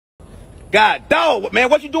God dog, man,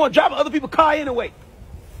 what you doing driving other people's car anyway?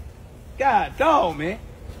 God dog, man.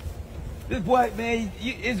 This boy, man,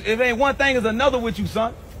 if it ain't one thing, it's another with you,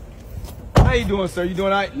 son. How you doing, sir? You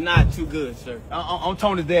doing all right? Not too good, sir. I'm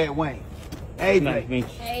Tony's dad, Wayne. Hey, nice man.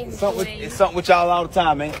 Hey, It's something with y'all all the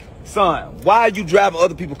time, man. Son, why are you driving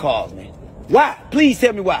other people's cars, man? Why? Please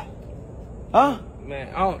tell me why. Huh?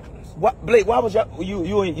 Man, I don't... What, Blake, why was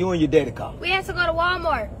you in your daddy car? We had to go to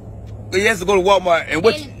Walmart. You had to go to Walmart, and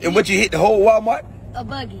what you hit the whole Walmart? A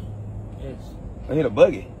buggy. Yes. I hit a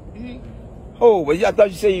buggy. Oh, well, I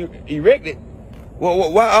thought you said you wrecked it.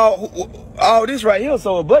 Well, why all this right here?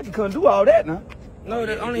 So a buggy couldn't do all that, now. No,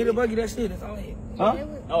 that only hit the buggy, that's it. That's all it hit. Huh?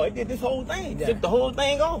 Oh, it did this whole thing. Yeah. Took the whole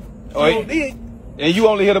thing off. Oh, it did. And you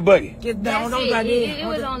only hit a buggy. Get down, That's don't it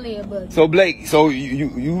was only a buggy. So Blake, so you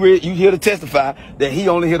here to testify that he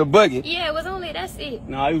only hit a buggy? Yeah, it was only, that's it.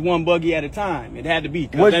 No, it was one buggy at a time. It had to be.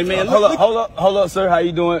 What, That man, hold up, sir. How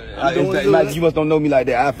you doing? I'm doing good. You must don't know me like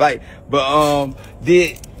that. I fight. But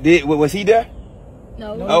was he there?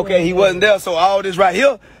 No. Okay, he wasn't there. So all this right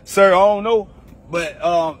here, sir, I don't know. But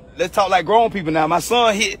let's talk like grown people now. My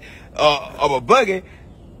son hit of a buggy.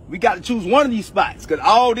 We got to choose one of these spots, cause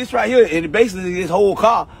all this right here and basically this whole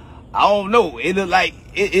car, I don't know. It looked like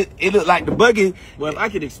it looked like the buggy. Well, if I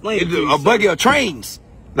could explain it to you, a buggy of trains.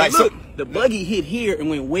 Like look, the buggy hit here and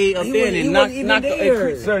went way up there and knocked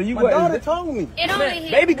the sir, you my daughter told me. It only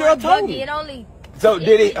hit baby girl one told buggy. me. It only. So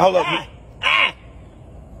did it? Hold up.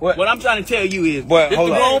 What I'm trying to tell you is, But this hold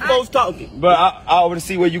the on. grown folks talking. But I already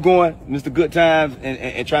see where you going, Mr. Good Times,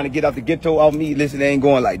 and trying to get off the ghetto off me. Listen, it ain't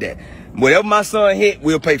going like that. Whatever my son hit,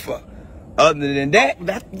 we'll pay for. Other than that,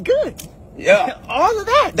 That's good. yeah. All of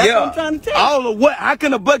that. That's what I'm trying to tell you. All of what? How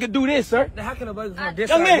can a buggy do this, sir? How can a buggy from this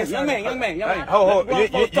Young side, man. young man. Hold.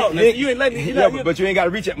 You ain't letting me. Yeah, but you ain't got to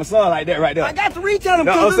reach at my son like that right there. I got to reach out him.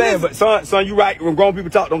 No, I'm saying, but son, you right. When grown people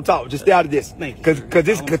talk, don't talk. Just stay out of this. Thank you. Cause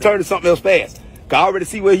this could turn to something else fast. Cause I already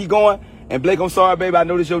see where he going. And Blake, I'm sorry, baby. I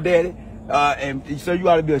know this your daddy. And sir, you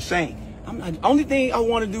ought to be ashamed. Only thing I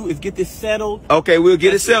want to do is get this settled. Okay, we'll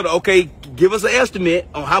get it settled. Okay, give us an estimate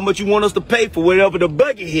on how much you want us to pay for whatever the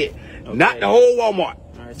buggy hit. Okay. Not the whole Walmart.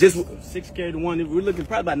 All right, just 6 carry to 1. We're looking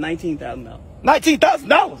probably about $19,000.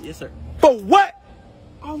 $19,000. Yes, sir. For what?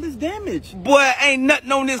 All this damage. Boy, ain't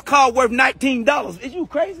nothing on this car worth $19. Is you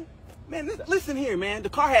crazy? Man, listen here, man. The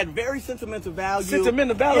car had very sentimental value.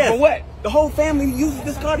 Sentimental value for what? The whole family uses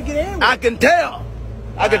this car to get everywhere. I can tell.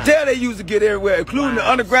 I can tell they used to get everywhere, including the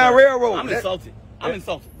Underground Railroad. I'm insulted. I'm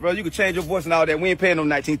insulted. Bro, you can change your voice and all that. We ain't paying no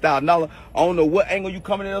 $19,000. I don't know what angle you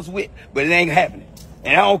coming at us with, but it ain't happening.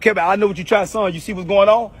 And I don't care about. I know what you trying, son. You see what's going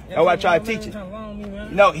on? That's why I try to teach you.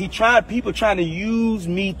 No, people trying to use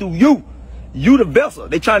me through you. You the vessel.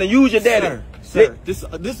 They trying to use your daddy. Sir, this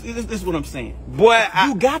is what I'm saying. Boy,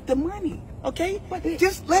 you got the money, okay?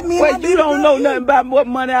 Just let me. Wait, you don't know nothing about what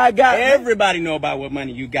money I got. Everybody know about what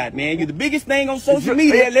money you got, man. You're the biggest thing on social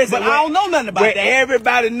media. Listen, but I don't know nothing about that.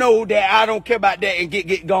 Everybody know that I don't care about that and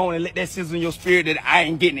get going and let that sizzle in your spirit that I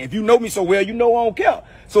ain't getting it. If you know me so well, you know I don't care.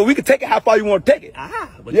 So we can take it how far you want to take it.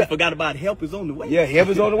 But you forgot about help is on the way. Yeah, help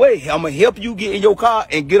is on the way. I'm gonna help you get in your car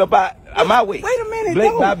and get up out my way. Wait a minute,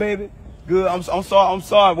 Blake, bye, baby. Good. I'm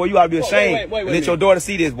sorry. Boy, you ought to be ashamed. Wait, let your daughter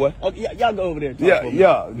see this, boy. Oh, y'all go over there.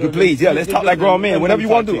 Please. Yeah, let's talk like grown men. Whatever you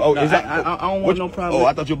want to do. Oh, I don't want no problem. Oh,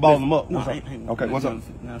 I thought you were balling them up. No, okay, what's up?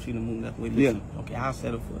 Now she done moved that way. Listen, okay, I'll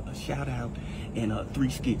settle for a shout out and 3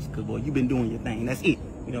 skits. Cause boy, you been doing your thing. That's it.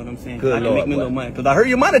 You know what I'm saying? Good I can Lord, make me a little money. Cause I heard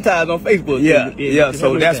you monetize on Facebook. Yeah.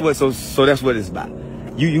 So that's what it's about.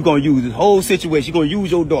 You gonna use this whole situation. You gonna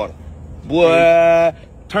use your daughter, boy.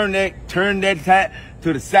 Turn that hat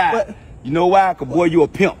to the side. You know why? Cause boy, you a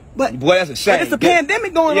pimp. But boy, that's a shame. But it's a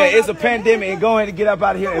pandemic going on. Yeah, it's a pandemic, and go ahead and get up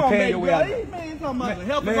out of here and pay your way out. Man, talking about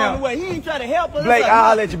help us on the way. He ain't trying to help us. Blake,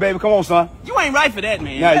 I'll let you, baby. Come on, son. You ain't right for that,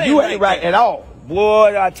 man. Now you ain't right at all,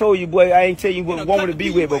 boy. I told you, boy. I ain't tell you what woman to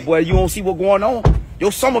be with, but boy, you don't see what's going on.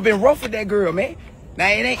 Your summer been rough with that girl, man. Now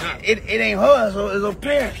it ain't her, so it's her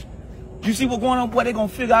parents. You see what's going on, boy? They gonna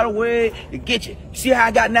figure out a way to get you. See how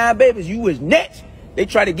I got 9 babies? You was next. They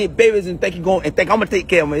try to get babies and think I'm gonna take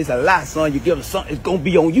care of them. It's a lie, son. You give them something, it's gonna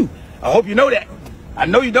be on you. I hope you know that. I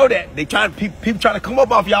know you know that. People trying to come up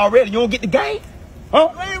off y'all already. You don't get the game? Huh?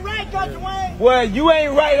 You ain't right, Dr. Wayne. Well, you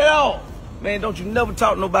ain't right at all. Man, don't you never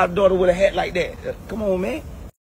talk to nobody's daughter with a hat like that. Come on, man.